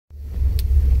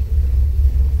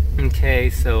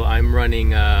V1.5, so I'm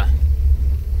running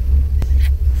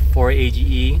 4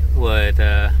 AGE with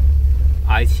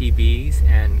ITBs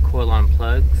and coil on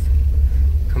plugs,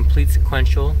 complete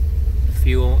sequential,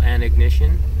 fuel and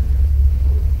ignition.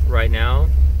 Right now,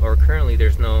 or currently,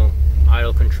 there's no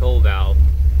idle control valve.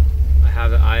 I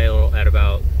have it idle at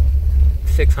about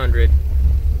 600.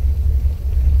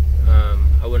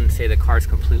 I wouldn't say the car's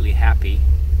completely happy.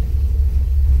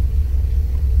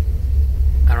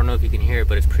 I don't know if you can hear it,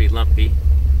 but it's pretty lumpy.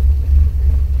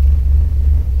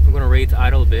 I'm going to raise the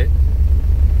idle a bit.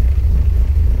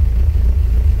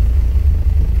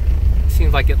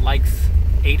 Seems like it likes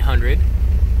 800.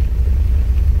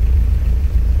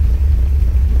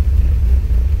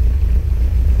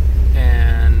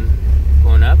 And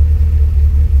going up.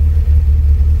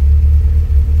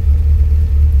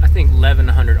 I think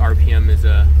 1100 RPM is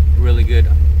a really good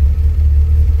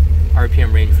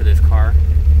RPM range for this car.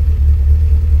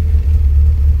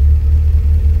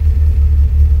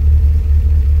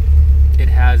 It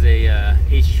has a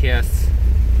HKS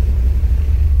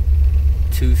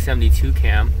 272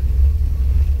 cam.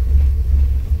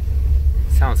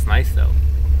 Sounds nice though.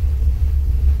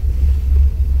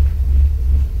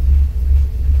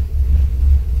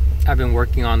 I've been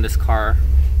working on this car,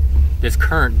 this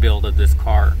current build of this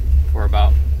car, for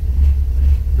about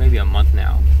maybe a month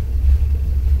now.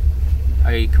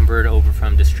 I converted over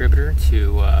from distributor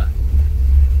to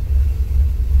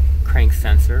crank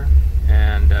sensor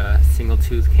and single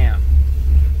tooth cam.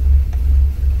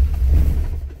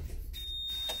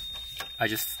 I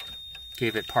just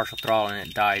gave it partial throttle and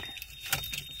it died.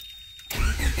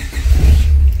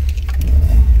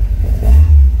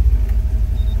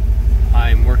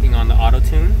 I'm working on the auto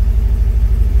tune,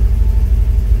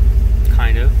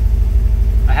 kind of.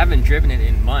 I haven't driven it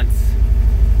in months.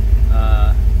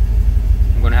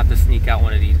 I'm gonna have to sneak out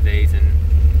one of these days and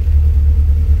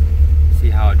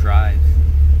see how it drives.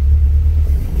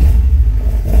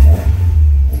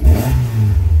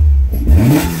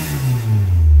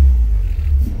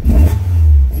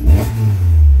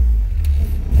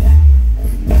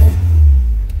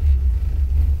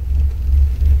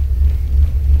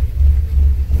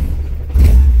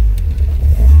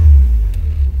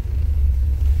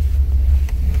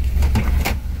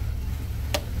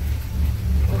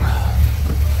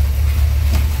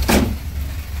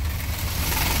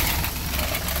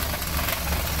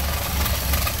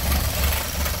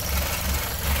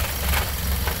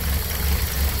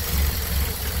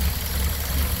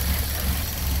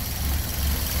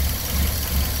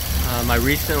 I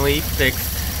recently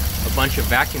fixed a bunch of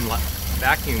vacuum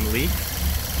leaks.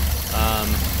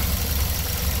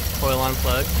 Coil on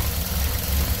plug,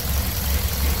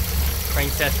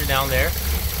 crank tester down there,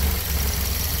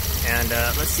 and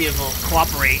let's see if it'll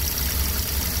cooperate.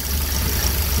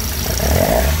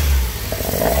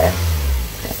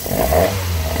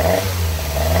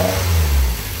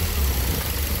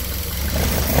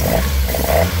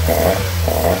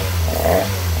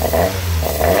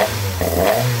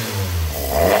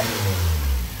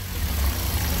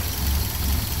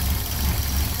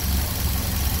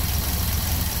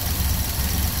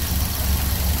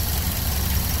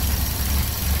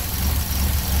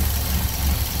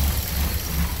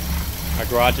 My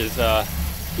garage is a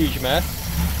huge mess.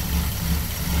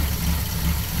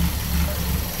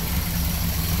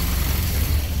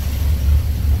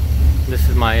 This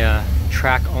is my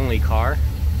track only car.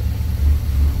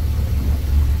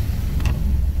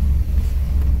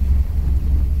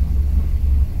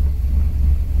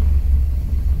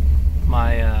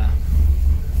 My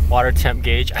water temp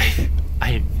gauge,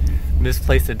 I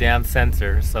misplaced a damn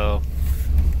sensor, so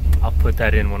I'll put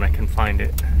that in when I can find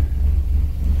it.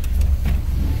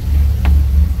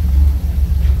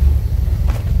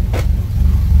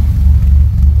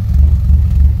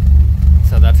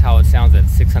 So that's how it sounds at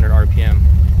 600 RPM.